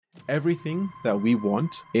Everything that we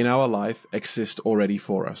want in our life exists already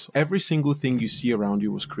for us. Every single thing you see around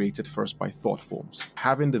you was created first by thought forms.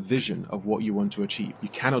 Having the vision of what you want to achieve. You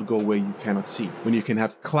cannot go where you cannot see. When you can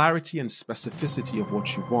have clarity and specificity of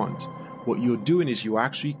what you want, what you're doing is you're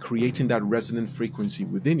actually creating that resonant frequency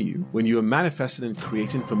within you. When you are manifesting and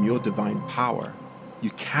creating from your divine power,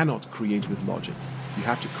 you cannot create with logic. You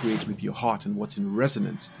have to create with your heart and what's in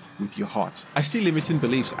resonance with your heart. I see limiting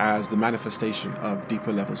beliefs as the manifestation of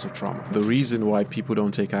deeper levels of trauma. The reason why people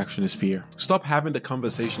don't take action is fear. Stop having the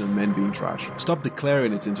conversation of men being trash. Stop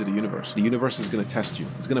declaring it into the universe. The universe is going to test you.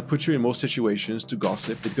 It's going to put you in most situations to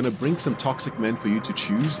gossip. It's going to bring some toxic men for you to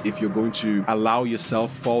choose if you're going to allow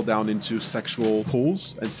yourself fall down into sexual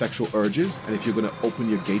pulls and sexual urges. And if you're going to open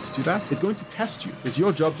your gates to that, it's going to test you. It's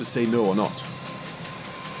your job to say no or not.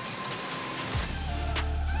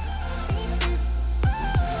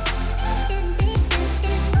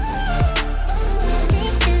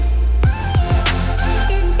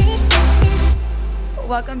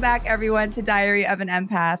 Welcome back, everyone, to Diary of an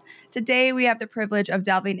Empath. Today, we have the privilege of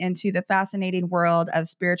delving into the fascinating world of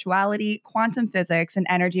spirituality, quantum physics, and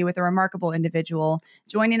energy with a remarkable individual.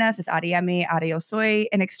 Joining us is Adeyemi Adeyosoye,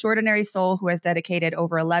 an extraordinary soul who has dedicated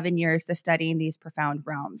over 11 years to studying these profound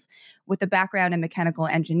realms. With a background in mechanical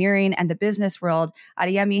engineering and the business world,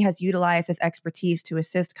 Adeyemi has utilized his expertise to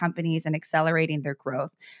assist companies in accelerating their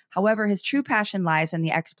growth. However, his true passion lies in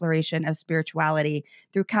the exploration of spirituality.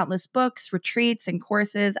 Through countless books, retreats, and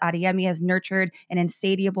courses, Adeyemi has nurtured an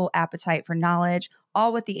insatiable appetite for knowledge,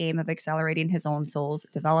 all with the aim of accelerating his own soul's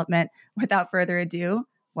development. Without further ado,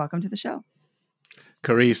 welcome to the show.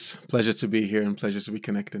 Carice, pleasure to be here and pleasure to be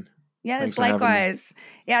connecting. Yes, likewise.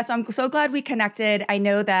 Yeah, so I'm so glad we connected. I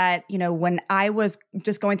know that, when I was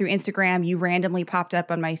just going through Instagram, you randomly popped up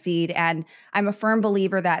on my feed, and I'm a firm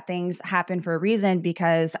believer that things happen for a reason,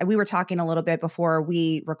 because we were talking a little bit before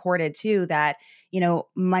we recorded too, that,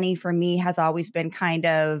 money for me has always been kind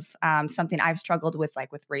of something I've struggled with,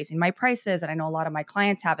 like with raising my prices. And I know a lot of my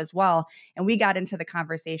clients have as well. And we got into the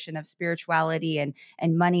conversation of spirituality and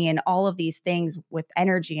money and all of these things with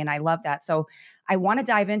energy. And I love that. So I want to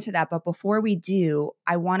dive into that. But before we do,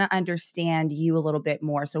 I want to understand you a little bit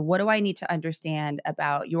more. So what do I need to understand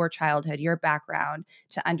about your childhood, your background,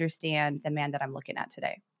 to understand the man that I'm looking at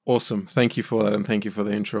today? Awesome. Thank you for that. And thank you for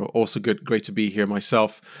the intro. Also great to be here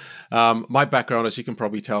myself. My background, as you can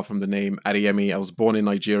probably tell from the name, Adeyemi, I was born in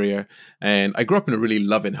Nigeria and I grew up in a really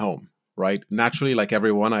loving home. Right. Naturally, like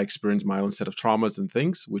everyone, I experienced my own set of traumas and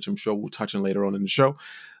things, which I'm sure we'll touch on later on in the show.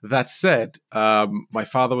 That said, my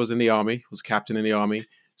father was in the army, was captain in the army.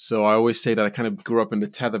 So I always say that I kind of grew up in the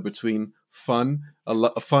tether between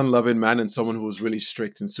a fun-loving man and someone who was really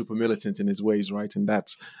strict and super militant in his ways, right? And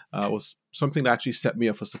that was something that actually set me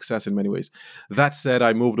up for success in many ways. That said,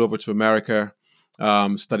 I moved over to America,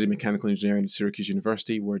 studied mechanical engineering at Syracuse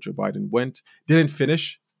University, where Joe Biden went. Couldn't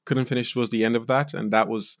finish towards the end of that. And that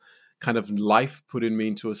was kind of life putting me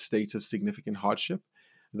into a state of significant hardship.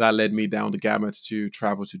 That led me down the gamut to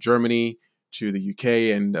travel to Germany, to the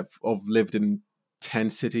UK, and I've lived in 10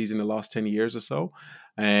 cities in the last 10 years or so,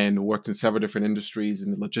 and worked in several different industries.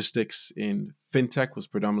 In logistics, in fintech was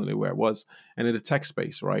predominantly where I was, and in the tech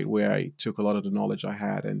space, right, where I took a lot of the knowledge I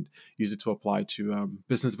had and used it to apply to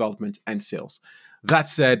business development and sales. That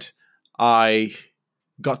said, I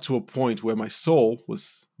got to a point where my soul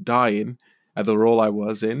was dying at the role I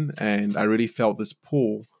was in, and I really felt this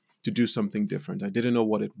pull to do something different. I didn't know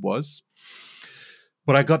what it was,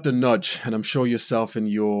 but I got the nudge, and I'm sure yourself and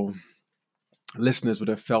your listeners would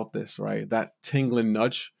have felt this, right? That tingling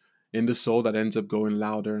nudge in the soul that ends up going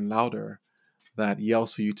louder and louder, that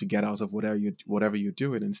yells for you to get out of whatever you're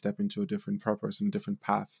doing and step into a different purpose and different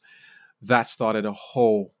path. That started a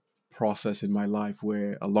whole process in my life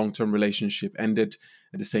where a long-term relationship ended.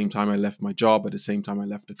 At the same time, I left my job. At the same time, I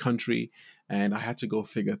left the country, and I had to go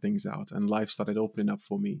figure things out. And life started opening up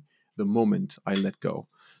for me the moment I let go.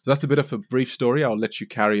 So that's a bit of a brief story. I'll let you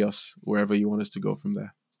carry us wherever you want us to go from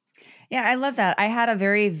there. Yeah, I love that. I had a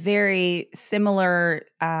very, very similar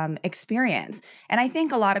experience. And I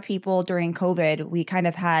think a lot of people during COVID, we kind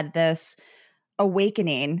of had this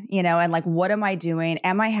awakening, and like, what am I doing?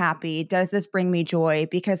 Am I happy? Does this bring me joy?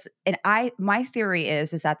 Because my theory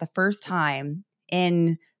is that the first time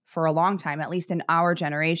for a long time, at least in our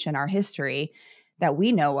generation, our history that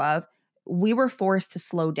we know of, we were forced to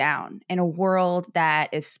slow down in a world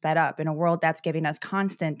that is sped up, in a world that's giving us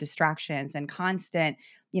constant distractions and constant,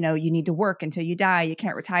 you need to work until you die. You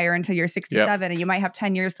can't retire until you're 67 and you might have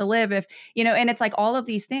 10 years to live and it's like all of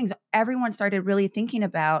these things. Everyone started really thinking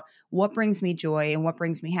about what brings me joy and what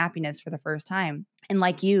brings me happiness for the first time. And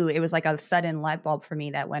like you, it was like a sudden light bulb for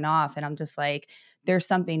me that went off. And I'm just like, there's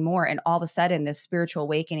something more. And all of a sudden, this spiritual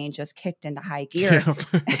awakening just kicked into high gear.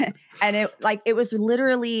 Yeah. And it was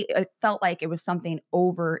literally, it felt like it was something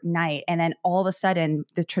overnight. And then all of a sudden,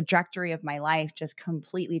 the trajectory of my life just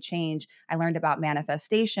completely changed. I learned about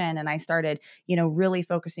manifestation, and I started, really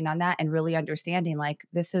focusing on that and really understanding like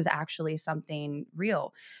this is actually something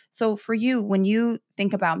real. So for you, when you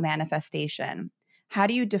think about manifestation, how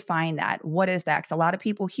do you define that? What is that? Because a lot of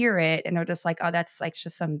people hear it and they're just like, oh, that's like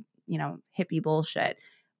just some, hippie bullshit.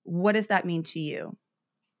 What does that mean to you?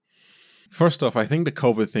 First off, I think the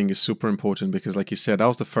COVID thing is super important because, like you said, that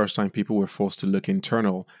was the first time people were forced to look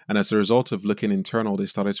internal. And as a result of looking internal, they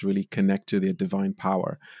started to really connect to their divine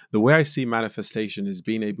power. The way I see manifestation is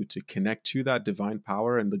being able to connect to that divine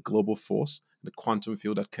power and the global force, the quantum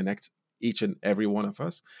field that connects each and every one of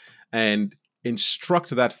us, and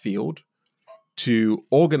instruct that field to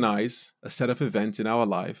organize a set of events in our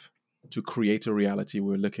life to create a reality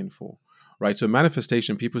we're looking for. Right. So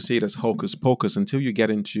manifestation, people see it as hocus pocus until you get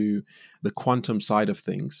into the quantum side of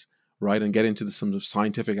things, right? And get into some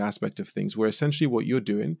scientific aspect of things, where essentially what you're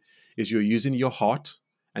doing is you're using your heart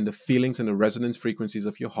and the feelings and the resonance frequencies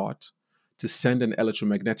of your heart to send an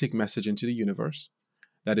electromagnetic message into the universe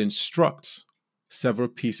that instructs several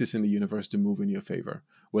pieces in the universe to move in your favor,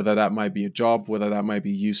 whether that might be a job, whether that might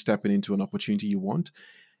be you stepping into an opportunity you want.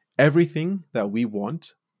 Everything that we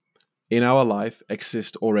want in our life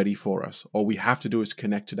exists already for us. All we have to do is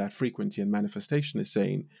connect to that frequency, and manifestation is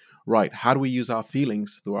saying, right, how do we use our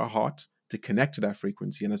feelings through our heart to connect to that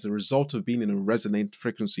frequency? And as a result of being in a resonant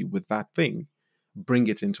frequency with that thing, bring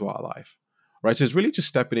it into our life, right? So it's really just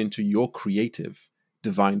stepping into your creative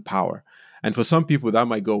divine power. And for some people that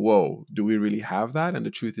might go, whoa, do we really have that? And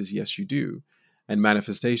the truth is, yes, you do. And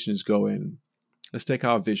manifestation is going, let's take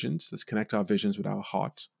our visions, let's connect our visions with our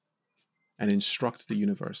heart and instruct the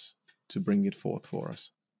universe to bring it forth for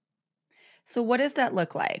us. So what does that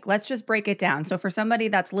look like? Let's just break it down. So for somebody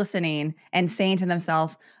that's listening and saying to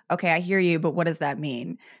themselves, okay, I hear you, but what does that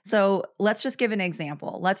mean? So let's just give an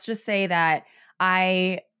example. Let's just say that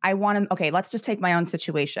I want to, okay, let's just take my own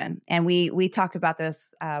situation. And we talked about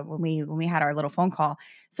this when we had our little phone call.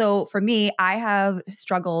 So for me, I have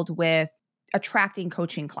struggled with attracting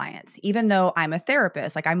coaching clients, even though I'm a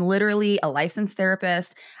therapist. Like I'm literally a licensed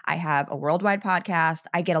therapist. I have a worldwide podcast.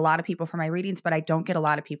 I get a lot of people for my readings, but I don't get a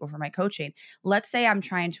lot of people for my coaching. Let's say I'm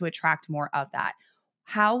trying to attract more of that.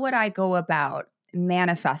 How would I go about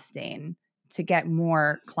manifesting to get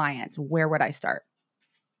more clients? Where would I start?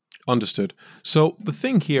 Understood. So the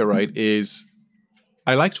thing here, right, is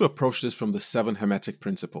I like to approach this from the seven hermetic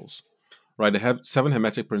principles, right? The seven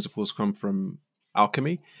hermetic principles come from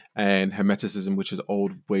alchemy and hermeticism, which is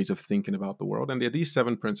old ways of thinking about the world. And there are these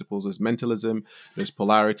seven principles. There's mentalism, there's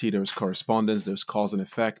polarity, there's correspondence, there's cause and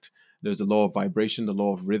effect, there's the law of vibration, the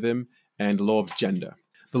law of rhythm, and the law of gender.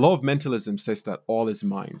 The law of mentalism says that all is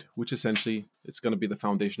mind, which essentially it's going to be the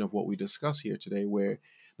foundation of what we discuss here today, where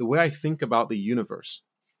the way I think about the universe,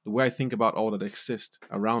 the way I think about all that exists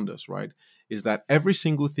around us, right, is that every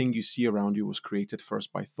single thing you see around you was created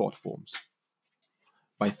first by thought forms,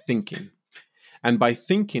 by thinking. And by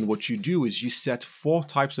thinking, what you do is you set four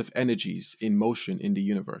types of energies in motion in the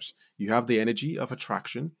universe. You have the energy of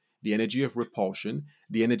attraction, the energy of repulsion,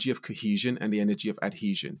 the energy of cohesion, and the energy of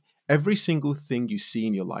adhesion. Every single thing you see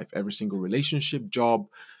in your life, every single relationship, job,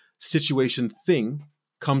 situation, thing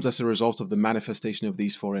comes as a result of the manifestation of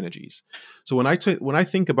these four energies. So when I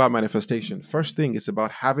think about manifestation, first thing is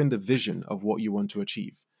about having the vision of what you want to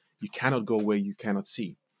achieve. You cannot go where you cannot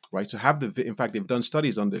see, right? So in fact, they've done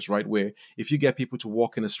studies on this, right? Where if you get people to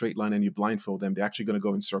walk in a straight line and you blindfold them, they're actually going to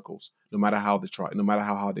go in circles, no matter how they try, no matter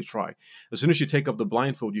how hard they try. As soon as you take off the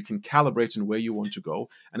blindfold, you can calibrate in where you want to go.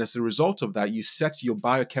 And as a result of that, you set your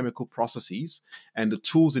biochemical processes and the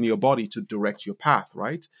tools in your body to direct your path,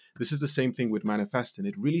 right? This is the same thing with manifesting.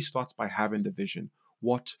 It really starts by having the vision.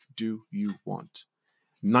 What do you want?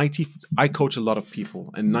 I coach a lot of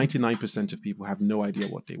people, and 99% of people have no idea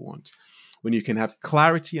what they want. When you can have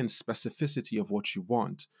clarity and specificity of what you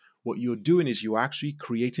want, what you're doing is you're actually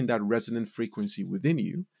creating that resonant frequency within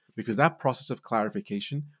you, because that process of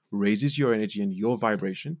clarification raises your energy and your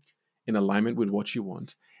vibration in alignment with what you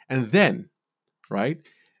want. And then, right,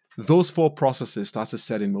 those four processes start to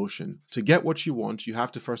set in motion. To get what you want, you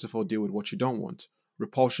have to first of all deal with what you don't want.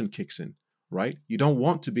 Repulsion kicks in, right? You don't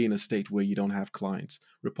want to be in a state where you don't have clients.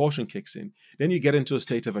 Repulsion kicks in. Then you get into a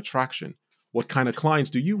state of attraction. What kind of clients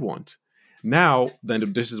do you want? Now,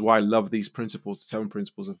 then, this is why I love these principles, 7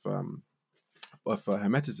 principles of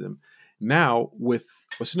hermetism. Now,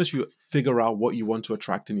 as soon as you figure out what you want to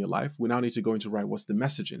attract in your life, we now need to go into, right, what's the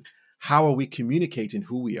messaging? How are we communicating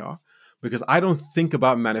who we are? Because I don't think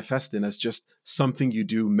about manifesting as just something you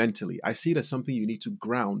do mentally. I see it as something you need to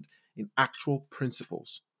ground in actual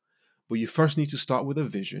principles. But you first need to start with a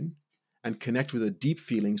vision and connect with a deep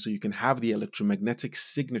feeling so you can have the electromagnetic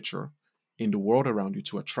signature in the world around you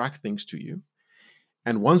to attract things to you.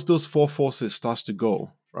 And once those four forces starts to go,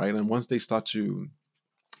 right? And once they start to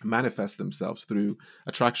manifest themselves through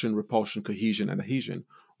attraction, repulsion, cohesion, and adhesion,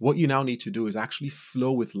 what you now need to do is actually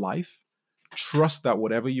flow with life, trust that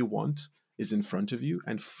whatever you want is in front of you,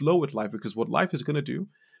 and flow with life, because what life is going to do,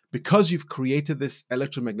 because you've created this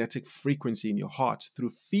electromagnetic frequency in your heart through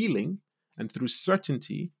feeling and through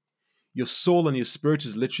certainty, your soul and your spirit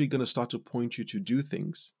is literally going to start to point you to do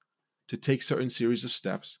things, to take certain series of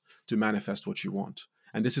steps to manifest what you want.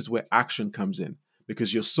 And this is where action comes in,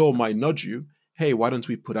 because your soul might nudge you, hey, why don't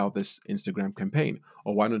we put out this Instagram campaign?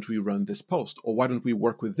 Or why don't we run this post? Or why don't we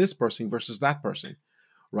work with this person versus that person,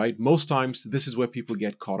 right? Most times, this is where people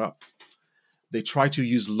get caught up. They try to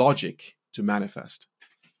use logic to manifest.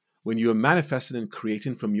 When you are manifesting and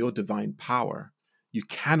creating from your divine power, you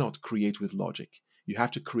cannot create with logic. You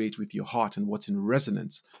have to create with your heart and what's in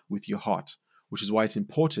resonance with your heart, which is why it's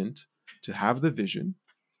important to have the vision,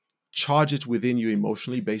 charge it within you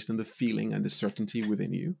emotionally based on the feeling and the certainty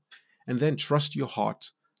within you, and then trust your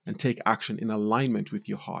heart and take action in alignment with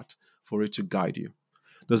your heart for it to guide you.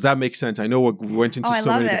 Does that make sense? I know we went into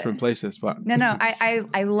so many different places, but no,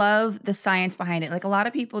 I love the science behind it. Like a lot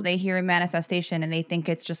of people, they hear manifestation and they think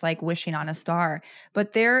it's just like wishing on a star.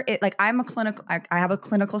 But I have a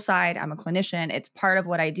clinical side. I'm a clinician. It's part of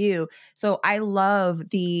what I do. So I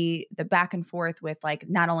love the back and forth with like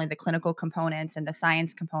not only the clinical components and the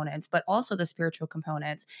science components, but also the spiritual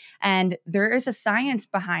components. And there is a science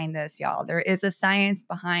behind this, y'all. There is a science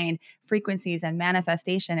behind frequencies and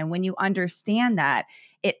manifestation. And when you understand that,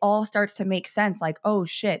 it all starts to make sense. Like, oh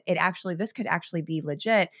shit, this could actually be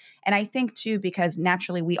legit. And I think too, because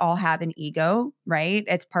naturally we all have an ego, right?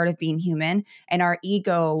 It's part of being human. And our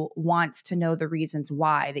ego wants to know the reasons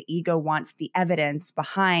why. The ego wants the evidence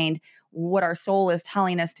behind what our soul is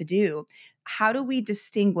telling us to do. How do we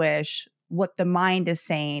distinguish what the mind is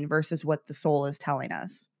saying versus what the soul is telling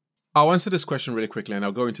us? I'll answer this question really quickly, and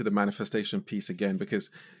I'll go into the manifestation piece again,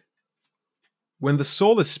 because when the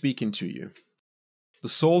soul is speaking to you, the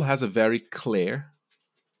soul has a very clear,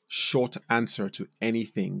 short answer to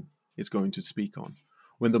anything it's going to speak on.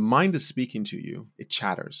 When the mind is speaking to you, it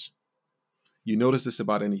chatters. You notice this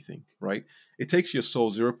about anything, right? It takes your soul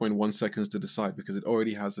 0.1 seconds to decide because it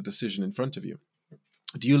already has a decision in front of you.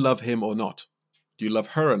 Do you love him or not? Do you love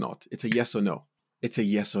her or not? It's a yes or no. It's a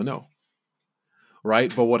yes or no.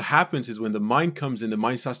 Right? But what happens is when the mind comes in, the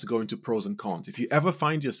mind starts to go into pros and cons. If you ever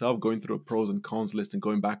find yourself going through a pros and cons list and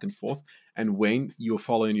going back and forth and weighing, you're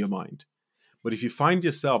following your mind. But if you find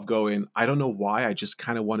yourself going, I don't know why, I just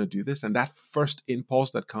kind of want to do this, and that first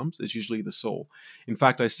impulse that comes is usually the soul. In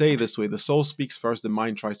fact, I say it this way, the soul speaks first, the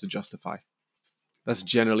mind tries to justify. That's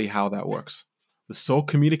generally how that works. The soul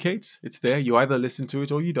communicates, it's there, you either listen to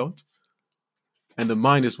it or you don't. And the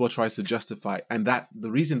mind is what tries to justify. And that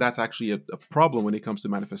the reason that's actually a problem when it comes to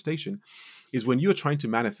manifestation is when you're trying to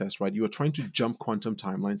manifest, right? You are trying to jump quantum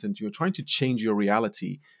timelines and you're trying to change your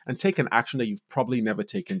reality and take an action that you've probably never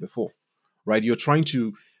taken before, right? You're trying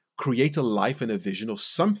to create a life and a vision or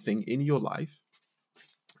something in your life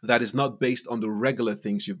that is not based on the regular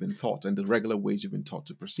things you've been taught and the regular ways you've been taught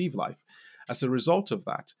to perceive life. As a result of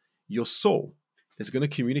that, your soul is going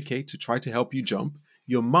to communicate to try to help you jump.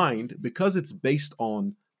 Your mind, because it's based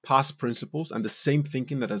on past principles and the same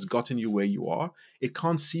thinking that has gotten you where you are, it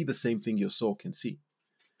can't see the same thing your soul can see.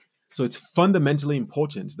 So it's fundamentally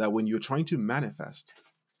important that when you're trying to manifest,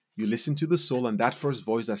 you listen to the soul and that first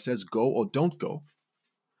voice that says go or don't go,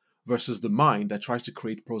 versus the mind that tries to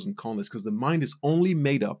create pros and cons, because the mind is only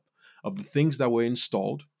made up of the things that were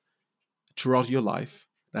installed throughout your life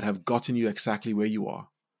that have gotten you exactly where you are.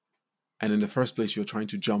 And in the first place, you're trying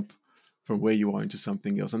to jump from where you are into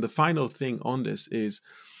something else. And the final thing on this is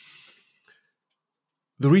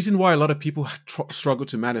the reason why a lot of people struggle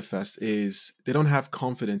to manifest is they don't have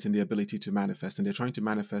confidence in the ability to manifest, and they're trying to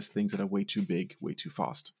manifest things that are way too big, way too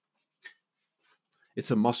fast.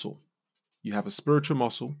 It's a muscle. You have a spiritual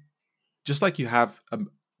muscle, just like you have a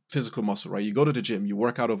physical muscle, right? You go to the gym, you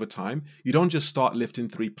work out over time. You don't just start lifting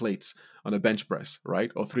 3 plates on a bench press,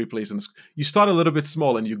 right? Or 3 plates. You start a little bit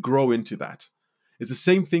small and you grow into that. It's the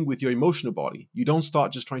same thing with your emotional body. You don't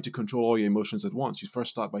start just trying to control all your emotions at once. You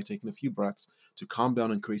first start by taking a few breaths to calm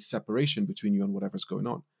down and create separation between you and whatever's going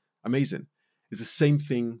on. Amazing. It's the same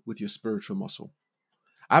thing with your spiritual muscle.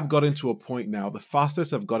 I've gotten to a point now, the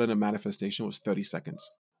fastest I've gotten a manifestation was 30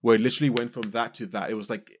 seconds, where it literally went from that to that. It was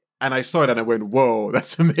like And I saw it and I went, whoa,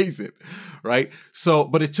 that's amazing, right? So,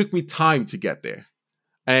 but it took me time to get there.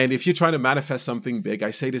 And if you're trying to manifest something big,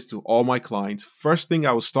 I say this to all my clients. First thing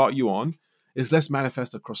I will start you on is let's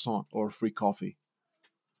manifest a croissant or a free coffee.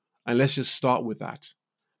 And let's just start with that.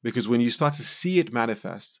 Because when you start to see it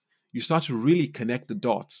manifest, you start to really connect the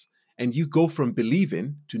dots and you go from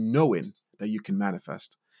believing to knowing that you can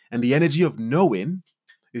manifest. And the energy of knowing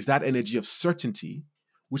is that energy of certainty,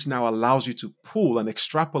 which now allows you to pull and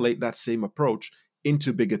extrapolate that same approach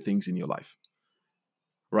into bigger things in your life.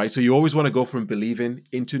 Right? So you always want to go from believing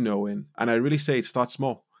into knowing. And I really say it starts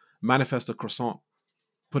small. Manifest a croissant.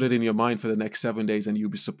 Put it in your mind for the next 7 days and you'll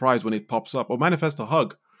be surprised when it pops up. Or manifest a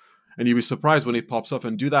hug. And you'll be surprised when it pops up,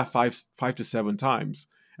 and do that five to 7 times.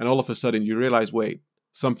 And all of a sudden you realize, wait,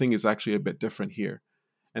 something is actually a bit different here.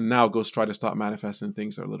 And now go try to start manifesting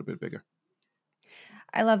things that are a little bit bigger.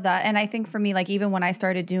 I love that. And I think for me, like even when I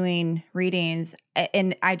started doing readings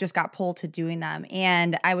and I just got pulled to doing them,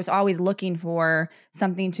 and I was always looking for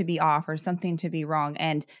something to be off or something to be wrong.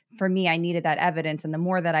 And for me, I needed that evidence. And the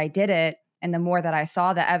more that I did it and the more that I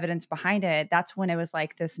saw the evidence behind it, that's when it was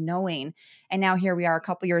like this knowing. And now here we are a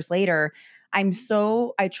couple years later.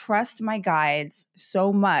 I trust my guides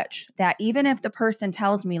so much that even if the person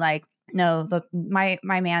tells me like, no, my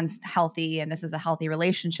man's healthy and this is a healthy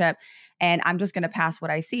relationship, and I'm just going to pass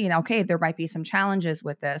what I see. And okay, there might be some challenges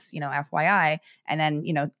with this, FYI. And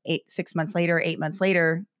then, 6 months later, 8 months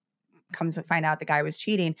later, comes to find out the guy was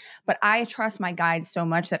cheating. But I trust my guides so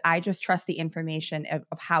much that I just trust the information of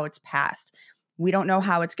how it's passed. We don't know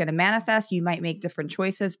how it's going to manifest. You might make different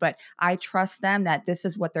choices, but I trust them that this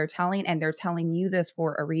is what they're telling, and they're telling you this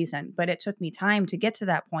for a reason. But it took me time to get to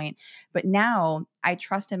that point. But now I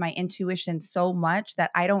trust in my intuition so much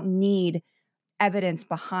that I don't need evidence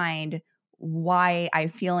behind why I'm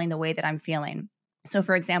feeling the way that I'm feeling. So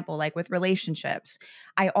for example, like with relationships,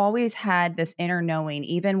 I always had this inner knowing,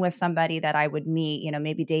 even with somebody that I would meet,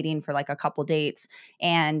 maybe dating for like a couple dates.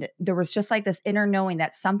 And there was just like this inner knowing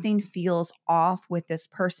that something feels off with this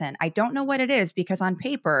person. I don't know what it is because on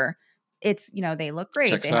paper, it's, they look great.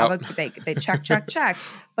 Checks They have out. they check.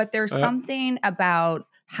 But there's something about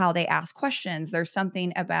how they ask questions. There's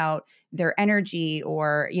something about their energy,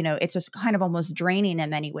 or, it's just kind of almost draining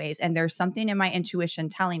in many ways. And there's something in my intuition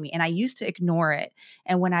telling me, and I used to ignore it.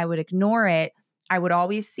 And when I would ignore it, I would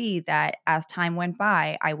always see that as time went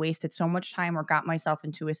by, I wasted so much time or got myself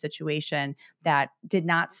into a situation that did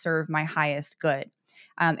not serve my highest good.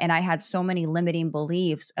 And I had so many limiting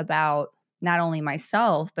beliefs about not only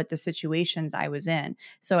myself, but the situations I was in.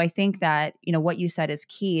 So I think that, what you said is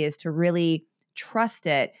key, is to really trust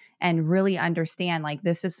it and really understand like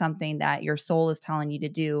this is something that your soul is telling you to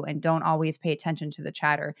do, and don't always pay attention to the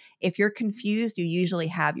chatter. If you're confused, you usually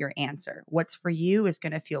have your answer. What's for you is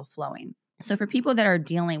going to feel flowing. So for people that are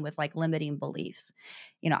dealing with like limiting beliefs,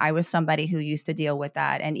 I was somebody who used to deal with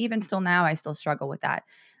that. And even still now, I still struggle with that,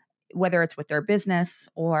 whether it's with their business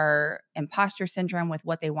or imposter syndrome with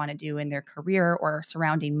what they want to do in their career or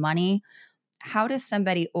surrounding money. How does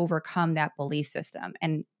somebody overcome that belief system?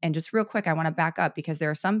 And just real quick, I want to back up because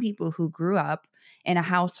there are some people who grew up in a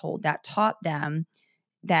household that taught them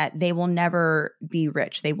that they will never be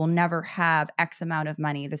rich. They will never have X amount of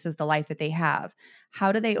money. This is the life that they have.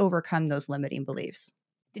 How do they overcome those limiting beliefs?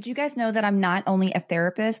 Did you guys know that I'm not only a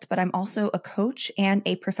therapist, but I'm also a coach and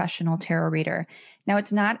a professional tarot reader? Now,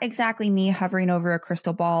 it's not exactly me hovering over a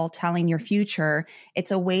crystal ball telling your future.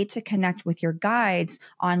 It's a way to connect with your guides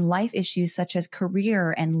on life issues such as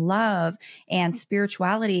career and love and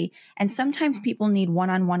spirituality. And sometimes people need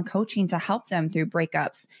one-on-one coaching to help them through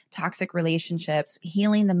breakups, toxic relationships,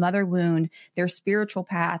 healing the mother wound, their spiritual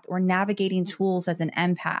path, or navigating tools as an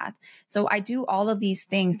empath. So I do all of these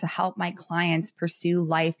things to help my clients pursue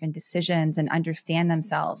life and decisions and understand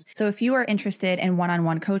themselves. So if you are interested in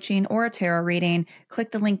one-on-one coaching or a tarot reading,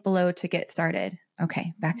 click the link below to get started.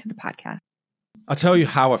 Okay, back to the podcast. I'll tell you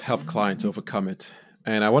how I've helped clients overcome it.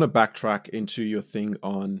 And I want to backtrack into your thing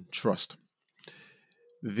on trust.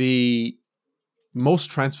 The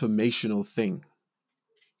most transformational thing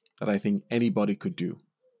that I think anybody could do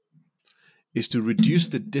is to reduce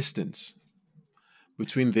the distance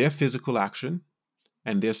between their physical action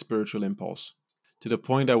and their spiritual impulse, to the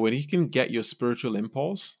point that when you can get your spiritual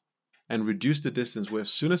impulse and reduce the distance where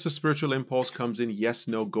as soon as the spiritual impulse comes in, yes,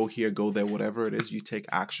 no, go here, go there, whatever it is, you take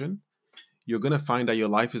action, you're going to find that your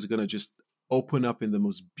life is going to just open up in the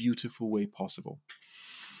most beautiful way possible.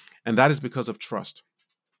 And that is because of trust,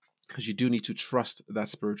 because you do need to trust that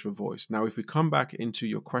spiritual voice. Now, if we come back into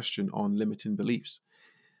your question on limiting beliefs,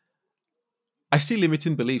 I see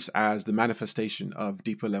limiting beliefs as the manifestation of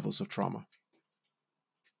deeper levels of trauma.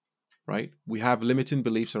 right? We have limiting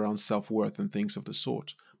beliefs around self-worth and things of the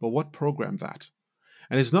sort. But what programmed that?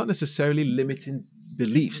 And it's not necessarily limiting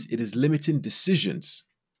beliefs, it is limiting decisions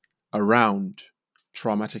around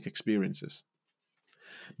traumatic experiences.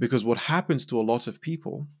 Because what happens to a lot of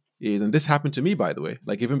people is, and this happened to me, by the way,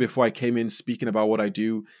 like even before I came in speaking about what I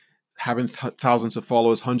do, having thousands of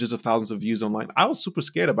followers, hundreds of thousands of views online, I was super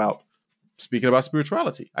scared about speaking about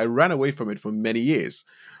spirituality. I ran away from it for many years,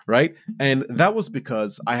 right? And that was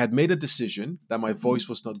because I had made a decision that my voice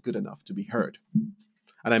was not good enough to be heard.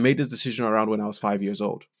 And I made this decision around when I was 5 years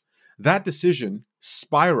old. That decision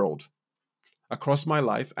spiraled across my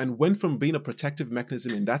life and went from being a protective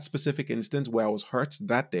mechanism in that specific instance where I was hurt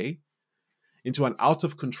that day into an out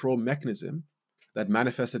of control mechanism that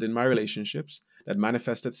manifested in my relationships, that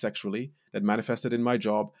manifested sexually, that manifested in my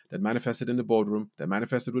job, that manifested in the boardroom, that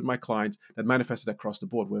manifested with my clients, that manifested across the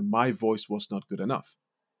board where my voice was not good enough.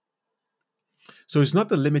 So it's not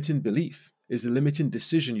the limiting belief, it's the limiting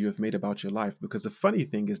decision you have made about your life. Because the funny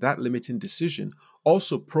thing is that limiting decision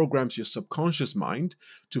also programs your subconscious mind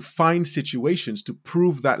to find situations to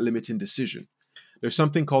prove that limiting decision. There's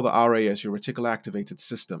something called the RAS, your reticular activated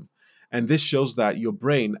system. And this shows that your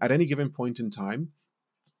brain, at any given point in time,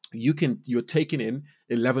 you're taking in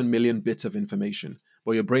 11 million bits of information,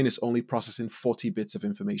 but your brain is only processing 40 bits of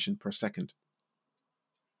information per second.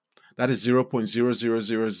 That is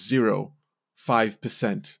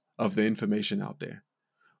 0.00005% of the information out there,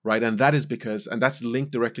 right? And that is because, and that's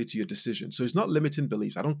linked directly to your decision. So it's not limiting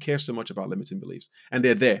beliefs. I don't care so much about limiting beliefs. And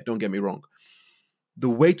they're there, don't get me wrong. The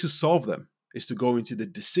way to solve them is to go into the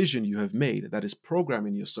decision you have made that is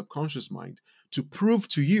programming your subconscious mind to prove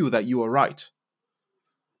to you that you are right.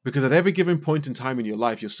 Because at every given point in time in your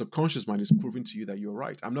life, your subconscious mind is proving to you that you're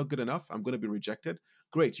right. I'm not good enough. I'm going to be rejected.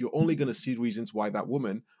 Great. You're only going to see reasons why that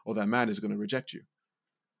woman or that man is going to reject you.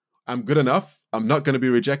 I'm good enough. I'm not going to be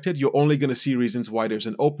rejected. You're only going to see reasons why there's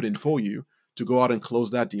an opening for you to go out and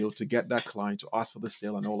close that deal, to get that client, to ask for the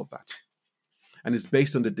sale and all of that. And it's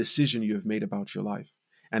based on the decision you have made about your life.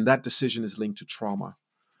 And that decision is linked to trauma,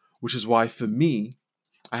 which is why for me,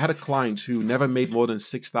 I had a client who never made more than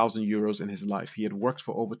 6,000 euros in his life. He had worked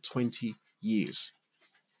for over 20 years.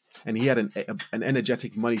 And he had an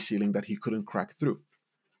energetic money ceiling that he couldn't crack through.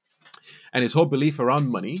 And his whole belief around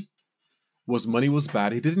money was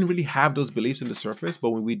bad. He didn't really have those beliefs in the surface,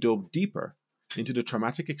 but when we dove deeper into the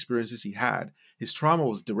traumatic experiences he had, his trauma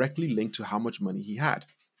was directly linked to how much money he had.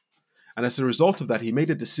 And as a result of that, he made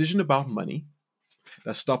a decision about money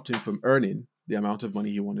that stopped him from earning the amount of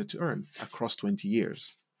money he wanted to earn across 20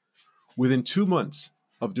 years. Within 2 months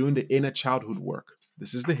of doing the inner childhood work,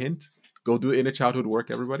 this is the hint, go do inner childhood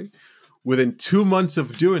work, everybody. Within 2 months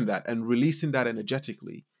of doing that and releasing that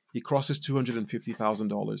energetically, he crosses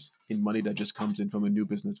 $250,000 in money that just comes in from a new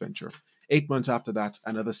business venture. 8 months after that,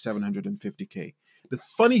 another $750K. The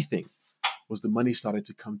funny thing was the money started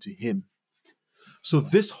to come to him. So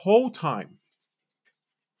this whole time,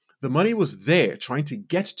 the money was there trying to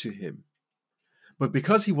get to him. But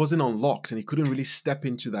because he wasn't unlocked and he couldn't really step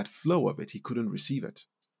into that flow of it, he couldn't receive it.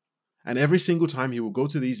 And every single time he would go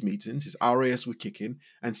to these meetings, his RAS would kick in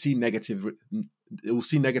and see negative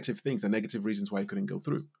things and negative reasons why he couldn't go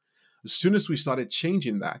through. As soon as we started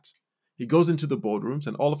changing that, he goes into the boardrooms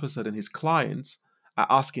and all of a sudden his clients are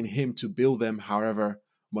asking him to bill them however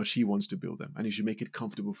much he wants to bill them. And he should make it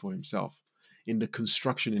comfortable for himself in the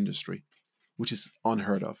construction industry, which is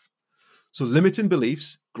unheard of. So limiting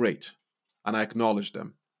beliefs, great. And I acknowledge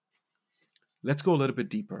them. Let's go a little bit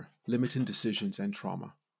deeper. Limiting decisions and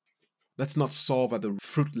trauma. Let's not solve at the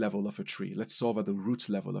fruit level of a tree. Let's solve at the root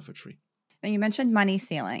level of a tree. Now, you mentioned money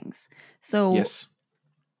ceilings. So yes.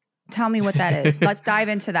 Tell me what that is. Let's dive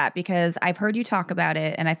into that because I've heard you talk about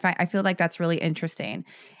it and I feel like that's really interesting.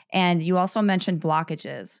 And you also mentioned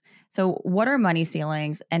blockages. So what are money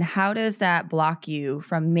ceilings and how does that block you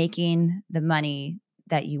from making the money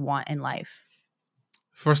that you want in life?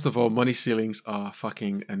 First of all, money ceilings are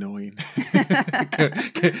fucking annoying.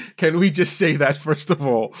 Can we just say that first of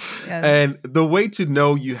all? Yes. And the way to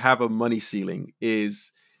know you have a money ceiling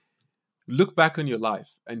is look back on your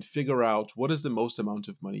life and figure out what is the most amount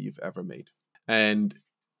of money you've ever made. And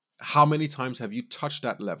how many times have you touched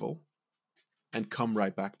that level and come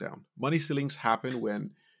right back down? Money ceilings happen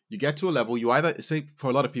when you get to a level, you either, say for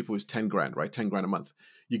a lot of people it's 10 grand, right? 10 grand a month.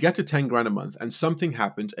 You get to 10 grand a month and something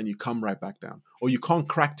happens and you come right back down. Or you can't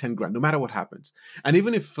crack 10 grand, no matter what happens. And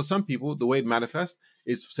even if for some people, the way it manifests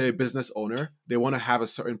is, say, a business owner, they want to have a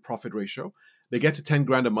certain profit ratio. They get to 10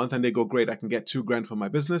 grand a month and they go, great, I can get 2 grand for my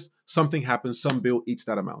business. Something happens, some bill eats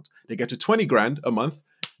that amount. They get to 20 grand a month,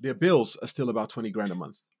 their bills are still about 20 grand a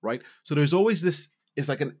month, right? So there's always this, it's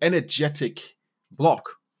like an energetic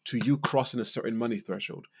block to you crossing a certain money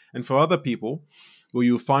threshold. And for other people, what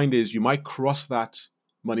you'll find is you might cross that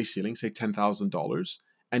money ceiling, say $10,000,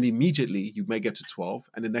 and immediately you may get to 12,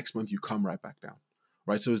 and the next month you come right back down,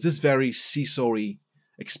 right? So it's this very seesawy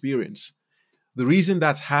experience. The reason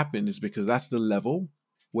that's happened is because that's the level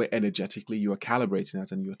where energetically you are calibrating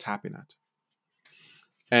at and you're tapping at.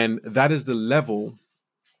 And that is the level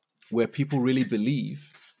where people really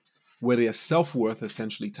believe, where their self-worth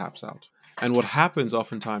essentially taps out. And what happens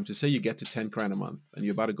oftentimes is, say you get to 10 grand a month and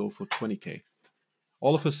you're about to go for 20K.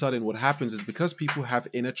 All of a sudden, what happens is, because people have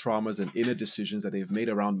inner traumas and inner decisions that they've made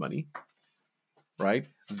around money, right?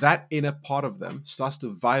 That inner part of them starts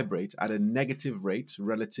to vibrate at a negative rate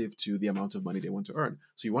relative to the amount of money they want to earn.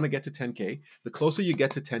 So you want to get to 10K. The closer you get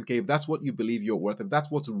to 10K, if that's what you believe you're worth, if that's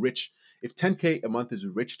what's rich, if 10K a month is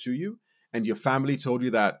rich to you, and your family told you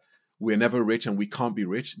that we're never rich and we can't be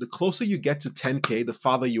rich, the closer you get to 10K, the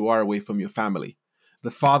farther you are away from your family, the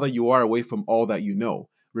farther you are away from all that you know.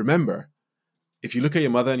 Remember, if you look at your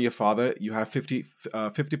mother and your father, you have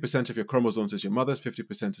 50% of your chromosomes is your mother's,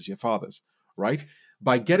 50% is your father's, right?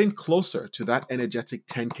 By getting closer to that energetic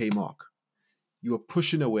 10K mark, you are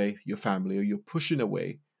pushing away your family, or you're pushing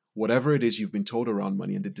away whatever it is you've been told around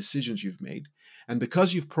money and the decisions you've made. And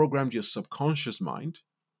because you've programmed your subconscious mind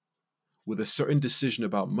with a certain decision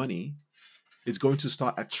about money, it's going to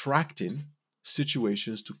start attracting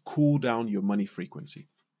situations to cool down your money frequency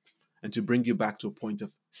and to bring you back to a point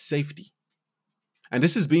of safety. And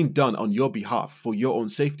this is being done on your behalf for your own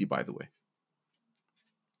safety, by the way.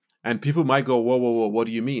 And people might go, whoa, whoa, whoa, what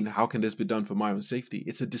do you mean? How can this be done for my own safety?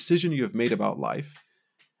 It's a decision you have made about life,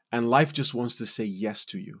 and life just wants to say yes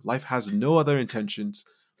to you. Life has no other intentions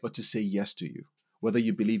but to say yes to you. Whether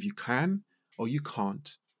you believe you can or you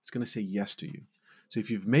can't, it's going to say yes to you. So if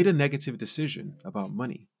you've made a negative decision about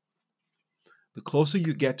money, the closer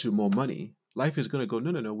you get to more money, life is going to go,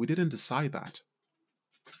 no, no, no, we didn't decide that.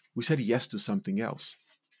 We said yes to something else.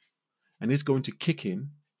 And it's going to kick in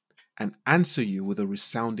and answer you with a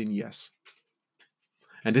resounding yes.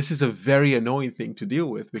 And this is a very annoying thing to deal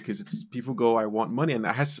with, because it's people go, I want money. And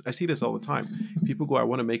I see this all the time. People go, I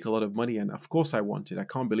want to make a lot of money. And of course I want it. I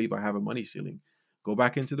can't believe I have a money ceiling. Go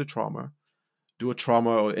back into the trauma, do a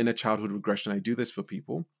trauma or inner childhood regression. I do this for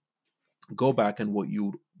people. Go back, and what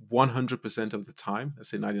you 100% of the time, let's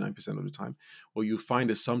say 99% of the time, what you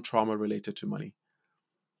find is some trauma related to money.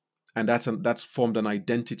 And that's formed an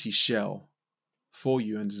identity shell for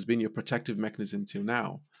you, and has been your protective mechanism till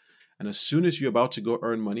now. And as soon as you're about to go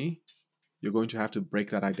earn money, you're going to have to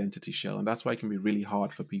break that identity shell. And that's why it can be really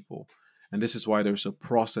hard for people. And this is why there's a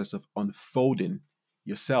process of unfolding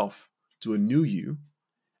yourself to a new you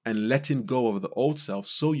and letting go of the old self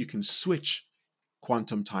so you can switch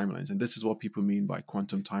quantum timelines. And this is what people mean by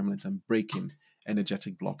quantum timelines and breaking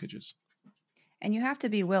energetic blockages. And you have to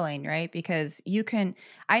be willing, right? Because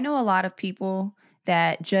I know a lot of people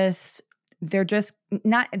that they're just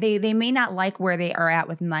not, they may not like where they are at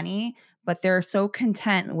with money, but they're so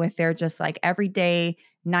content with their just like everyday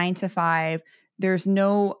 9 to 5. There's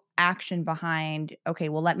no action behind, okay,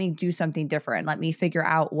 well, let me do something different. Let me figure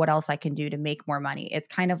out what else I can do to make more money. It's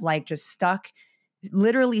kind of like just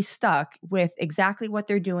literally stuck with exactly what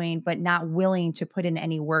they're doing, but not willing to put in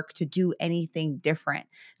any work to do anything different.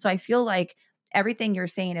 So I feel like everything you're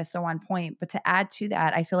saying is so on point, but to add to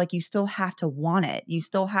that, I feel like you still have to want it. You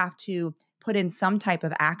still have to put in some type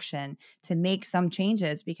of action to make some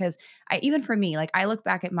changes, because even for me, like I look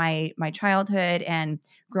back at my childhood and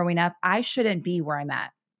growing up, I shouldn't be where I'm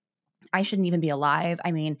at. I shouldn't even be alive.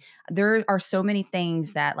 I mean, there are so many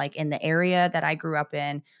things that like in the area that I grew up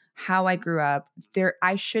in, how I grew up,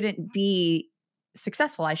 I shouldn't be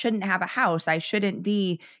successful. I shouldn't have a house. I shouldn't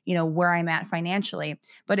be, where I'm at financially.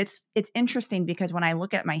 But it's interesting because when I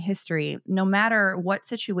look at my history, no matter what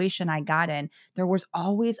situation I got in, there was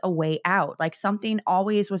always a way out. Like I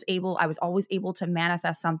was always able to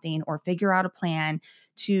manifest something or figure out a plan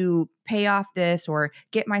to pay off this or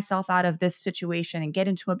get myself out of this situation and get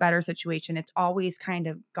into a better situation. It's always kind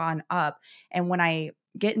of gone up. And when I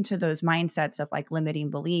get into those mindsets of like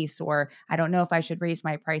limiting beliefs, or I don't know if I should raise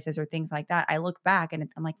my prices or things like that, I look back and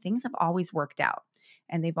I'm like, things have always worked out,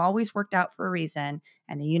 and they've always worked out for a reason.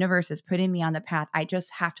 And the universe is putting me on the path. I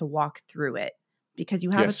just have to walk through it, because you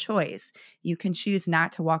have a choice. You can choose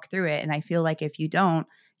not to walk through it. And I feel like if you don't,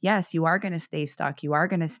 yes, you are going to stay stuck. You are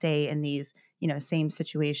going to stay in these, same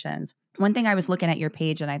situations. One thing, I was looking at your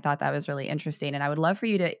page and I thought that was really interesting, and I would love for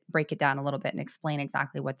you to break it down a little bit and explain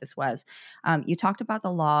exactly what this was. You talked about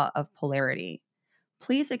the law of polarity.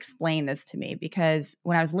 Please explain this to me, because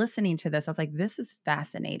when I was listening to this, I was like, this is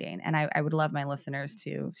fascinating. And I would love my listeners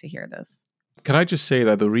to hear this. Can I just say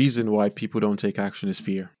that the reason why people don't take action is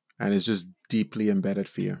fear, and it's just deeply embedded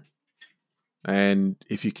fear. And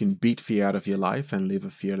if you can beat fear out of your life and live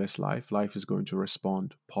a fearless life, life is going to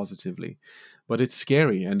respond positively. But it's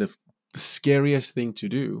scary. And the scariest thing to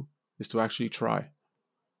do is to actually try.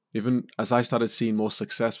 Even as I started seeing more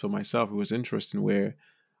success for myself, it was interesting where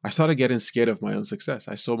I started getting scared of my own success.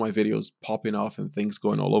 I saw my videos popping off and things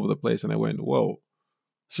going all over the place. And I went, whoa,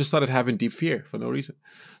 just started having deep fear for no reason.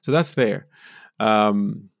 So that's there.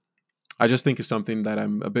 Um, I just think it's something that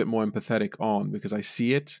I'm a bit more empathetic on because I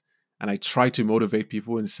see it and I try to motivate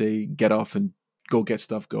people and say, get off and go get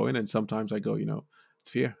stuff going. And sometimes I go, it's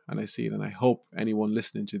fear and I see it. And I hope anyone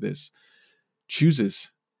listening to this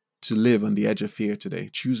chooses to live on the edge of fear today,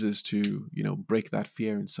 chooses to, break that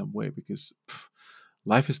fear in some way because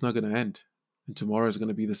life is not going to end. And tomorrow is going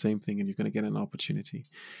to be the same thing and you're going to get an opportunity.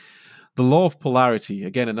 The law of polarity,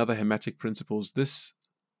 again, another Hermetic principles. This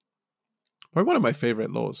probably one of my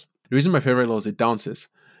favorite laws. The reason my favorite law is it dances.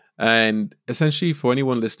 And essentially, for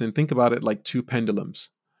anyone listening, think about it like two pendulums,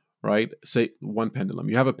 right? Say one pendulum.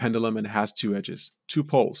 You have a pendulum and it has two edges, two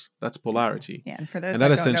poles. That's polarity. Yeah, and for those and that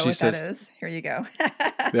that don't know essentially what says, that is, here you go.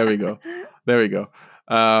 there we go. There we go.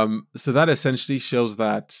 So that essentially shows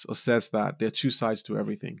that or says that there are two sides to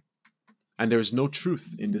everything. And there is no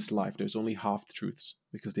truth in this life. There's only half truths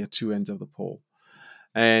because there are two ends of the pole.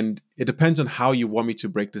 And it depends on how you want me to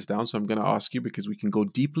break this down. So I'm going to ask you because we can go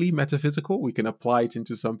deeply metaphysical. We can apply it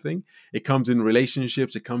into something. It comes in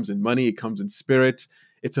relationships. It comes in money. It comes in spirit.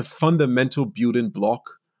 It's a fundamental building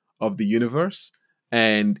block of the universe.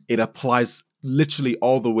 And it applies literally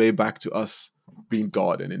all the way back to us being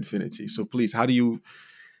God and infinity. So please, how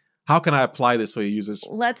can I apply this for your users?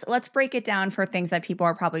 Let's break it down for things that people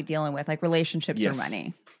are probably dealing with, like relationships or Yes.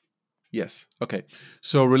 money. Yes. Okay.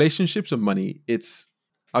 So relationships or money,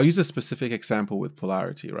 I'll use a specific example with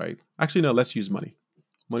polarity, right? Actually, no, let's use money.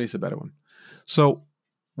 Money is a better one. So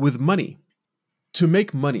with money, to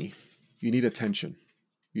make money, you need attention.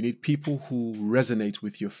 You need people who resonate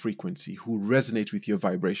with your frequency, who resonate with your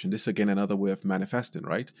vibration. This, again, another way of manifesting,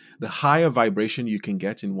 right? The higher vibration you can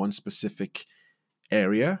get in one specific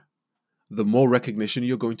area, the more recognition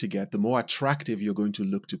you're going to get, the more attractive you're going to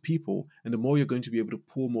look to people, and the more you're going to be able to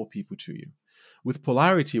pull more people to you. With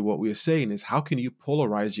polarity, what we are saying is how can you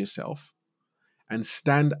polarize yourself and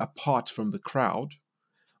stand apart from the crowd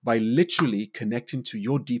by literally connecting to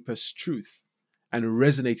your deepest truth and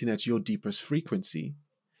resonating at your deepest frequency?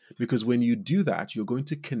 Because when you do that, you're going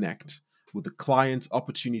to connect with the clients,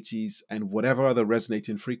 opportunities, and whatever other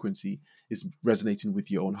resonating frequency is resonating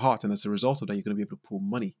with your own heart. And as a result of that, you're going to be able to pull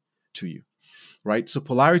money to you, right? So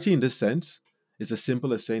polarity in this sense is as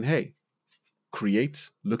simple as saying, hey,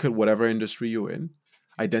 look at whatever industry you're in,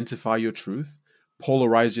 identify your truth,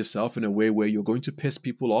 polarize yourself in a way where you're going to piss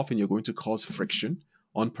people off and you're going to cause friction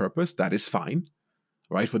on purpose. That is fine,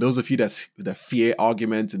 right? For those of you that fear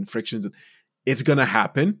arguments and frictions, it's going to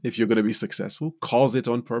happen if you're going to be successful. Cause it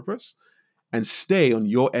on purpose and stay on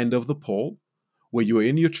your end of the pole where you're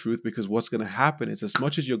in your truth, because what's going to happen is as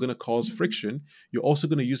much as you're going to cause friction, you're also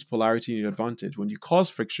going to use polarity in your advantage. When you cause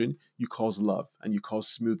friction, you cause love and you cause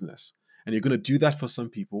smoothness. And you're going to do that for some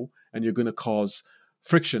people and you're going to cause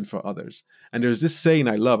friction for others. And there's this saying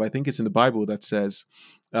I love, I think it's in the Bible, that says,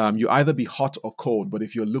 you either be hot or cold, but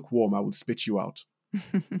if you're lukewarm, I will spit you out.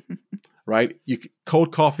 Right?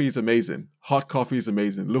 Cold coffee is amazing. Hot coffee is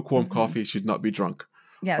amazing. Lukewarm coffee should not be drunk.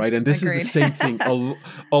 Yes, right? And this agreed. is the same thing.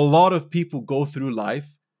 A lot of people go through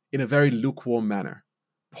life in a very lukewarm manner.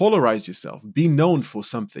 Polarize yourself. Be known for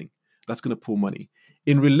something that's going to pull money.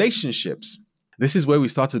 In relationships, this is where we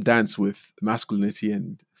start to dance with masculinity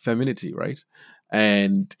and femininity, right?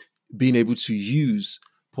 And being able to use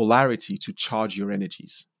polarity to charge your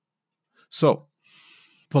energies. So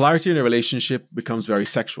polarity in a relationship becomes very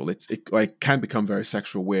sexual. It can become very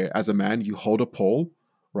sexual where as a man, you hold a pole,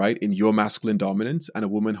 right, in your masculine dominance, and a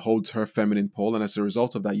woman holds her feminine pole. And as a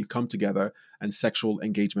result of that, you come together and sexual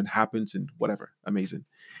engagement happens and whatever. Amazing.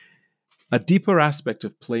 A deeper aspect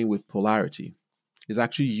of playing with polarity is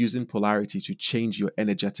actually using polarity to change your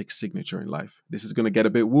energetic signature in life. This is going to get a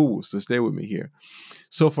bit woo-woo, so stay with me here.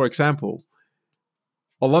 So, for example,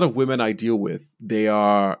 a lot of women I deal with,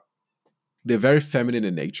 they're very feminine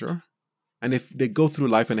in nature. And if they go through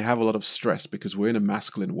life and they have a lot of stress because we're in a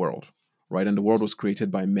masculine world, right? And the world was created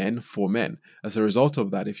by men for men. As a result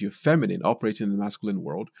of that, if you're feminine, operating in the masculine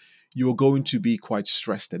world, you're going to be quite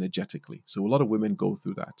stressed energetically. So a lot of women go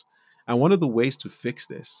through that. And one of the ways to fix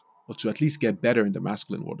this, or to at least get better in the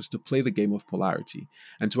masculine world, is to play the game of polarity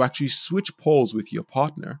and to actually switch poles with your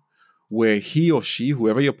partner, where he or she,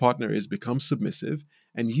 whoever your partner is, becomes submissive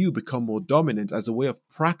and you become more dominant as a way of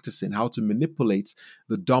practicing how to manipulate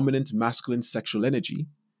the dominant masculine sexual energy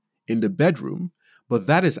in the bedroom. But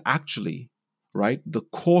that is actually, right, the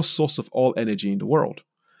core source of all energy in the world.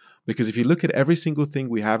 Because if you look at every single thing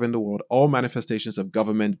we have in the world, all manifestations of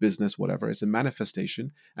government, business, whatever, is a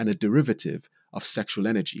manifestation and a derivative of sexual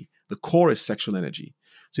energy. The core is sexual energy.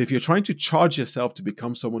 So if you're trying to charge yourself to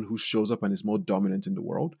become someone who shows up and is more dominant in the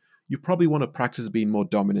world, you probably want to practice being more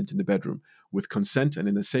dominant in the bedroom with consent and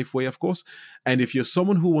in a safe way, of course. And if you're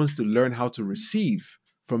someone who wants to learn how to receive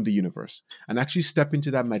from the universe and actually step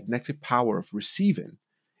into that magnetic power of receiving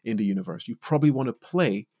in the universe, you probably want to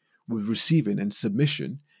play with receiving and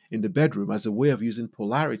submission in the bedroom as a way of using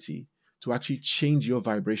polarity to actually change your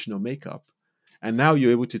vibrational makeup. And now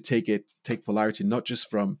you're able to take polarity not just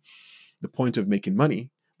from the point of making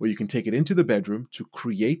money, but you can take it into the bedroom to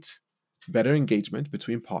create better engagement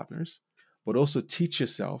between partners, but also teach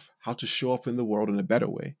yourself how to show up in the world in a better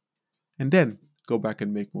way, and then go back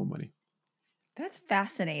and make more money. That's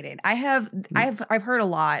fascinating. I've heard a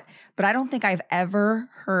lot, but I don't think I've ever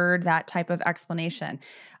heard that type of explanation.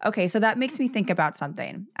 Okay, so that makes me think about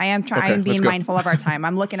something. I am being mindful of our time.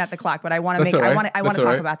 I'm looking at the clock, but I want to I want to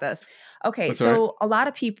talk about this. Okay, that's so a lot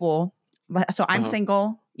of people, so I'm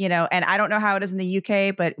single, and I don't know how it is in the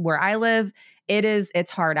UK, but where I live, it's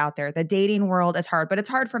hard out there. The dating world is hard, but it's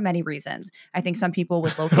hard for many reasons. I think some people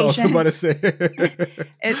with location. I was about to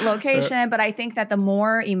say. Location, but I think that the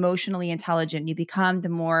more emotionally intelligent you become, the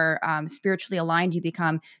more spiritually aligned you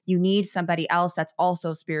become, you need somebody else that's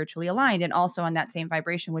also spiritually aligned and also on that same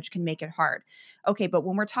vibration, which can make it hard. Okay, but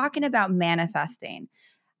when we're talking about manifesting,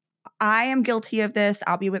 I am guilty of this.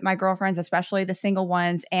 I'll be with my girlfriends, especially the single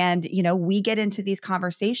ones. And, we get into these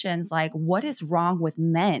conversations like, what is wrong with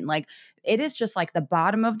men? Like, it is just like the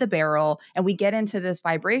bottom of the barrel. And we get into this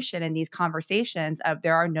vibration and these conversations of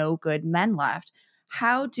there are no good men left.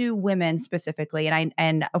 How do women specifically,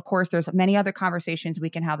 and of course, there's many other conversations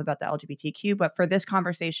we can have about the LGBTQ, but for this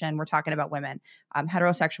conversation, we're talking about women,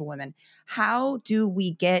 heterosexual women. How do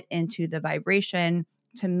we get into the vibration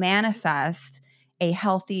to manifest a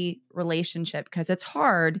healthy relationship? Because it's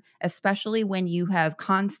hard, especially when you have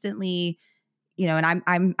constantly, and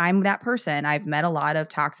I'm that person. I've met a lot of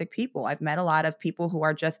toxic people. I've met a lot of people who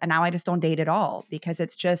are just, and now I just don't date at all because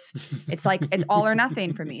it's like, it's all or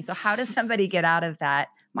nothing for me. So how does somebody get out of that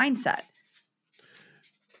mindset?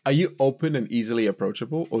 Are you open and easily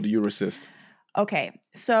approachable, or do you resist? Okay.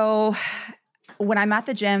 So when I'm at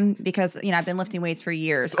the gym, because, I've been lifting weights for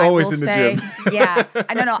years. It's always in the gym. Yeah.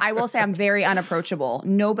 I will say I'm very unapproachable.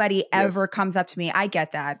 Nobody ever comes up to me. I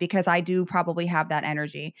get that because I do probably have that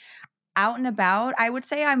energy. Out and about, I would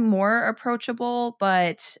say I'm more approachable,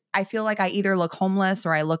 but I feel like I either look homeless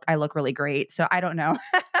or I look really great. So I don't know.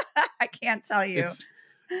 I can't tell you.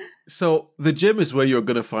 So the gym is where you're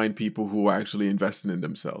going to find people who are actually investing in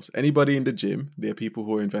themselves. Anybody in the gym, there are people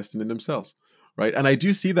who are investing in themselves. Right. And I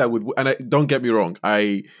do see that don't get me wrong.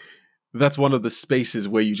 That's one of the spaces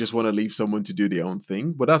where you just want to leave someone to do their own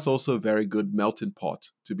thing. But that's also a very good melting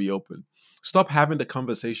pot to be open. Stop having the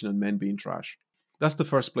conversation on men being trash. That's the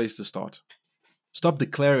first place to start. Stop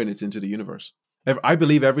declaring it into the universe. I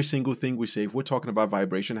believe every single thing we say, if we're talking about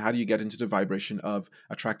vibration, how do you get into the vibration of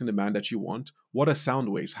attracting the man that you want? What are sound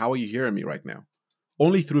waves? How are you hearing me right now?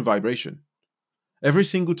 Only through vibration. Every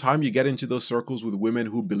single time you get into those circles with women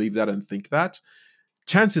who believe that and think that,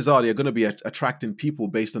 chances are they're going to be attracting people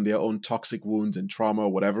based on their own toxic wounds and trauma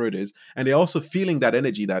or whatever it is. And they're also feeling that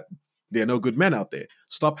energy that there are no good men out there.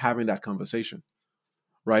 Stop having that conversation,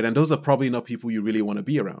 right? And those are probably not people you really want to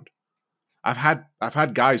be around. I've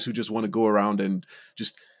had guys who just want to go around and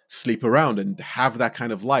just sleep around and have that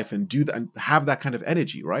kind of life and do that and have that kind of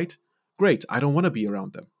energy, right? Great. I don't want to be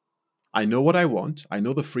around them. I know what I want. I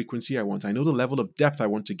know the frequency I want. I know the level of depth I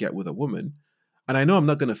want to get with a woman. And I know I'm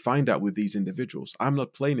not going to find that with these individuals. I'm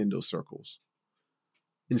not playing in those circles.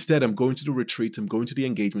 Instead, I'm going to the retreats. I'm going to the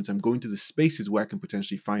engagements. I'm going to the spaces where I can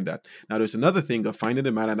potentially find that. Now, there's another thing of finding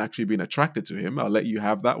a man and actually being attracted to him. I'll let you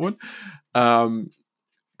have that one.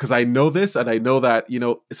 Because I know this and I know that,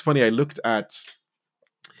 it's funny. I looked at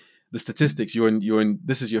the statistics.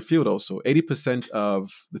 This is your field also. 80%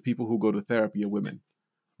 of the people who go to therapy are women.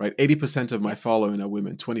 Right, 80% of my following are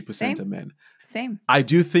women, 20% are men. Same. I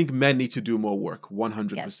do think men need to do more work,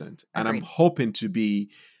 100%. Yes, and I'm hoping to be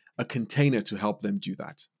a container to help them do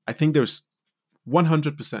that. I think there's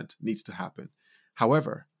 100% needs to happen.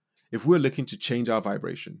 However, if we're looking to change our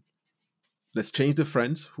vibration, let's change the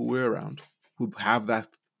friends who we're around, who have that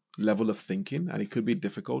level of thinking, and it could be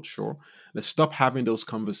difficult, sure. Let's stop having those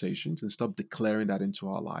conversations and stop declaring that into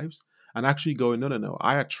our lives. and actually going, no, no, no,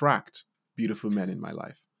 I attract beautiful men in my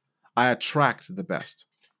life. I attract the best.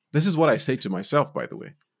 This is what I say to myself, by the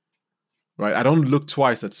way, right? I don't look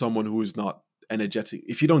twice at someone who is not energetic.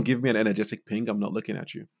 If you don't give me an energetic ping, I'm not looking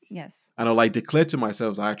at you. Yes. And I'll like declare to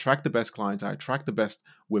myself, I attract the best clients, I attract the best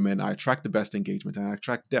women, I attract the best engagement, and I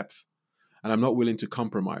attract depth. And I'm not willing to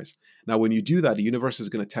compromise. Now, when you do that, the universe is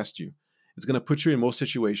going to test you. It's going to put you in most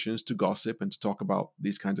situations to gossip and to talk about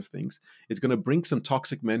these kinds of things. It's going to bring some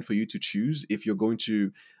toxic men for you to choose if you're going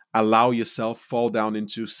to allow yourself fall down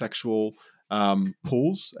into sexual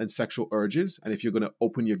pulls and sexual urges. And if you're going to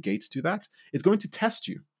open your gates to that, it's going to test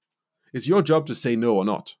you. It's your job to say no or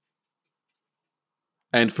not.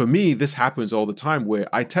 And for me, this happens all the time where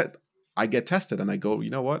I get tested and I go, you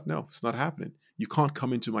know what? No, it's not happening. You can't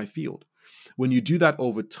come into my field. When you do that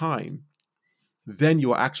over time, then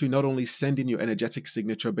you are actually not only sending your energetic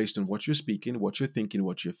signature based on what you're speaking, what you're thinking,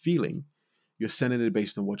 what you're feeling, you're sending it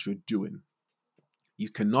based on what you're doing. You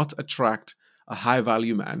cannot attract a high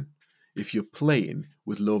value man if you're playing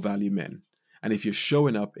with low value men. And if you're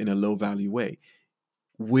showing up in a low value way,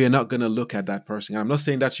 we're not going to look at that person. I'm not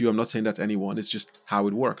saying that's you. I'm not saying that's anyone. It's just how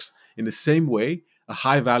it works. In the same way, a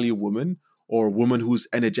high value woman or a woman who's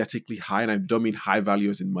energetically high, and I don't mean high value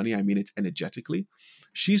as in money, I mean it's energetically,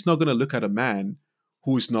 she's not going to look at a man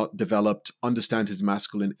who's not developed, understands his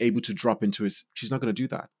masculine, able to drop into his, she's not going to do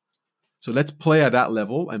that. So let's play at that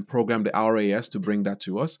level and program the RAS to bring that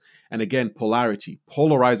to us. And again, polarity,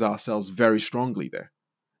 polarize ourselves very strongly there,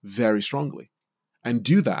 very strongly. And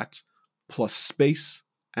do that plus space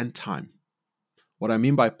and time. What I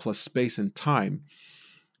mean by plus space and time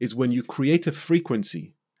is when you create a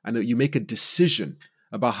frequency and you make a decision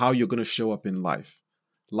about how you're going to show up in life,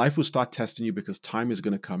 life will start testing you because time is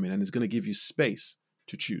going to come in and it's going to give you space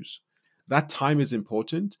to choose. That time is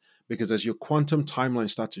important because as your quantum timeline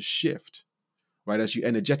starts to shift, right, as you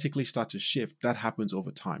energetically start to shift, that happens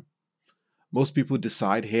over time. Most people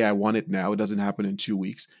decide, hey, I want it now. It doesn't happen in 2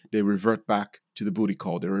 weeks. They revert back to the booty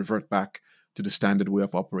call. They revert back to the standard way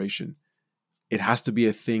of operation. It has to be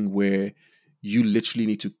a thing where you literally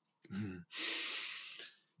need to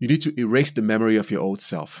erase the memory of your old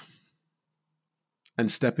self and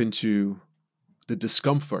step into the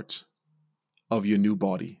discomfort of your new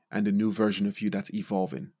body and the new version of you that's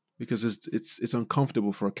evolving, because it's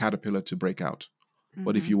uncomfortable for a caterpillar to break out. Mm-hmm.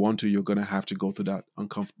 But if you want to, you're going to have to go through that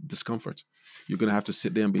discomfort. You're going to have to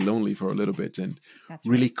sit there and be lonely for a little bit and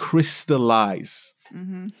really crystallize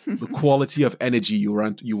the quality of energy you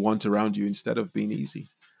want around you instead of being easy.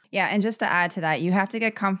 Yeah. And just to add to that, you have to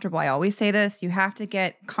get comfortable. I always say this, you have to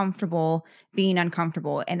get comfortable being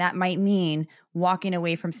uncomfortable. And that might mean walking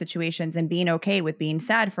away from situations and being okay with being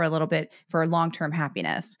sad for a little bit for long-term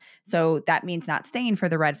happiness. So that means not staying for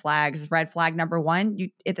the red flags. Red flag number one,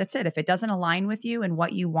 that's it. If it doesn't align with you and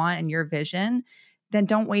what you want and your vision, then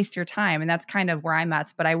don't waste your time. And that's kind of where I'm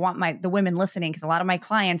at. But I want the women listening, because a lot of my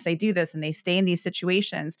clients, they do this and they stay in these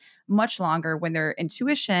situations much longer when their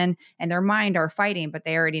intuition and their mind are fighting, but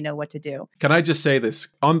they already know what to do. Can I just say this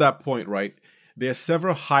on that point, right? There are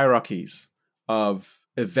several hierarchies of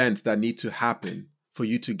events that need to happen for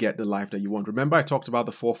you to get the life that you want. Remember, I talked about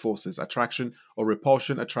the 4 forces: attraction or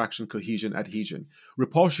repulsion, attraction, cohesion, adhesion.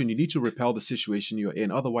 Repulsion, you need to repel the situation you're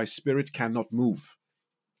in. Otherwise, spirit cannot move.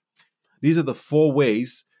 These are the 4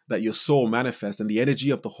 ways that your soul manifests and the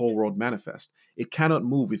energy of the whole world manifests. It cannot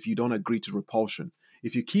move if you don't agree to repulsion.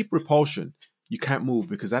 If you keep repulsion, you can't move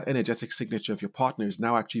because that energetic signature of your partner is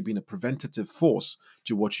now actually being a preventative force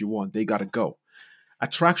to what you want. They got to go.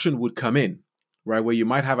 Attraction would come in, right? Where you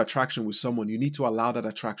might have attraction with someone. You need to allow that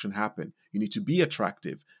attraction happen. You need to be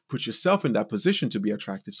attractive. Put yourself in that position to be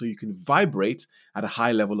attractive so you can vibrate at a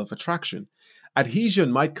high level of attraction.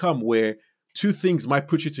 Adhesion might come where 2 things might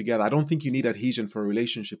put you together. I don't think you need adhesion for a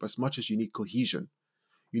relationship as much as you need cohesion.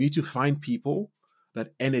 You need to find people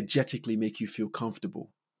that energetically make you feel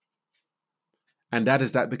comfortable. And that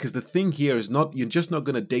is that, because the thing here is not, you're just not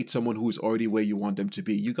going to date someone who is already where you want them to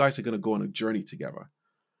be. You guys are going to go on a journey together,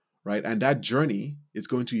 right? And that journey is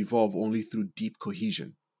going to evolve only through deep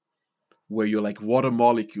cohesion, where you're like water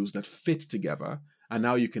molecules that fit together. And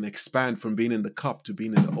now you can expand from being in the cup to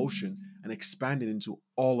being in the ocean and expand it into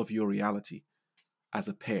all of your reality as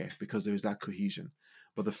a pair, because there is that cohesion.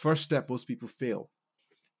 But the first step, most people fail.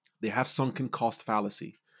 They have sunken cost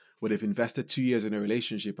fallacy, where they've invested 2 years in a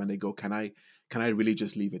relationship and they go, can I really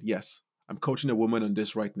just leave it? Yes. I'm coaching a woman on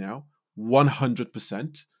this right now,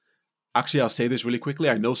 100%. Actually, I'll say this really quickly.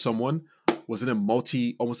 I know someone was in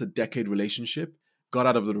a almost a decade relationship, got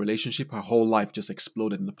out of the relationship, her whole life just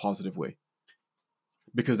exploded in a positive way.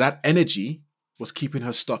 Because that energy was keeping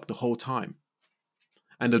her stuck the whole time.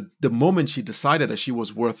 And the moment she decided that she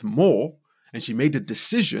was worth more, and she made the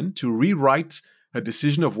decision to rewrite her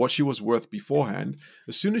decision of what she was worth beforehand,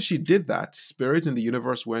 as soon as she did that, spirit and the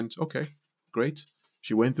universe went, okay, great.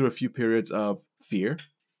 She went through a few periods of fear.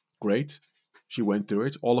 Great. She went through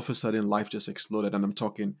it. All of a sudden, life just exploded. And I'm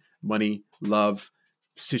talking money, love,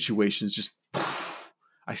 situations, just poof.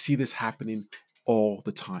 I see this happening all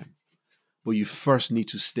the time. But you first need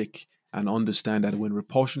to stick and understand that when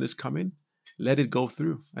repulsion is coming, let it go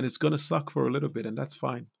through. And it's going to suck for a little bit, and that's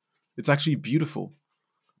fine. It's actually beautiful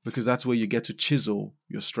because that's where you get to chisel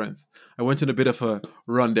your strength. I went in a bit of a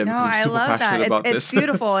run there No, because I'm I super love passionate that. about It's this.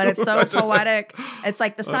 beautiful and it's so poetic. It's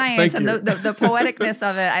like the science Thank and you. the poeticness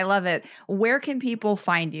of it. I love it. Where can people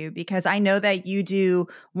find you? Because I know that you do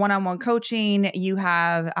one-on-one coaching. You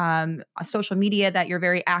have a social media that you're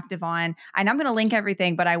very active on. And I'm going to link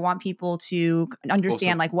everything, but I want people to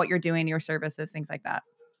understand Awesome. like what you're doing, your services, things like that.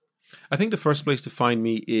 I think the first place to find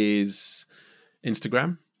me is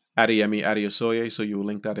Instagram, Adeyemi Adeyosoye. So you will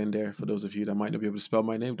link that in there. For those of you that might not be able to spell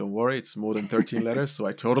my name, don't worry. It's more than 13 letters, so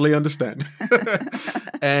I totally understand.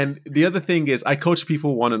 And the other thing is I coach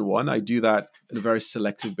people one-on-one. I do that on a very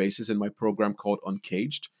selective basis in my program called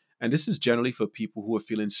Uncaged. And this is generally for people who are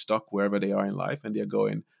feeling stuck wherever they are in life and they're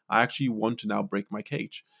going, I actually want to now break my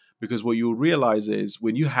cage. Because what you'll realize is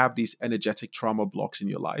when you have these energetic trauma blocks in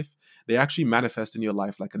your life, they actually manifest in your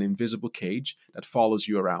life like an invisible cage that follows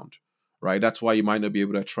you around, right? That's why you might not be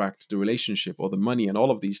able to attract the relationship or the money and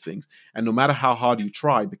all of these things. And no matter how hard you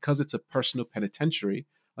try, because it's a personal penitentiary,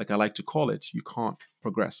 like I like to call it, you can't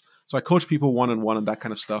progress. So I coach people one-on-one and that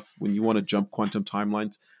kind of stuff. When you want to jump quantum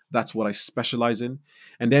timelines, that's what I specialize in.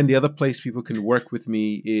 And then the other place people can work with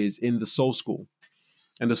me is in the Soul School.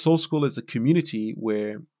 And the Soul School is a community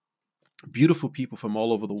where beautiful people from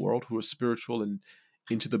all over the world who are spiritual and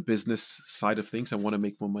into the business side of things and want to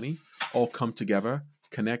make more money all come together,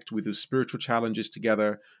 connect with those spiritual challenges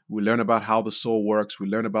together. We learn about how the soul works. We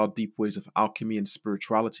learn about deep ways of alchemy and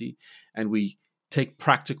spirituality. And we take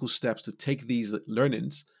practical steps to take these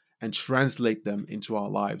learnings and translate them into our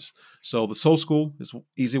lives. So the Soul School is an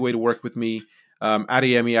easy way to work with me.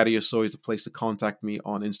 Adeyemi Adeyosoye is a place to contact me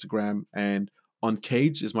on Instagram, and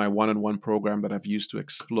Uncaged is my one-on-one program that I've used to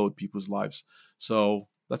explode people's lives. So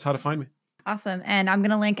that's how to find me. Awesome. And I'm going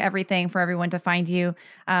to link everything for everyone to find you.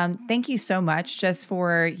 Thank you so much just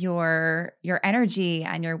for your energy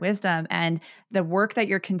and your wisdom and the work that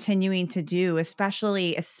you're continuing to do,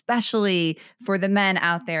 especially for the men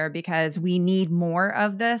out there, because we need more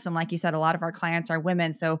of this. And like you said, a lot of our clients are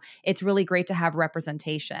women. So it's really great to have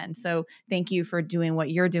representation. So thank you for doing what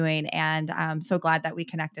you're doing. And I'm so glad that we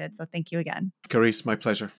connected. So thank you again. Carice, my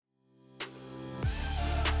pleasure.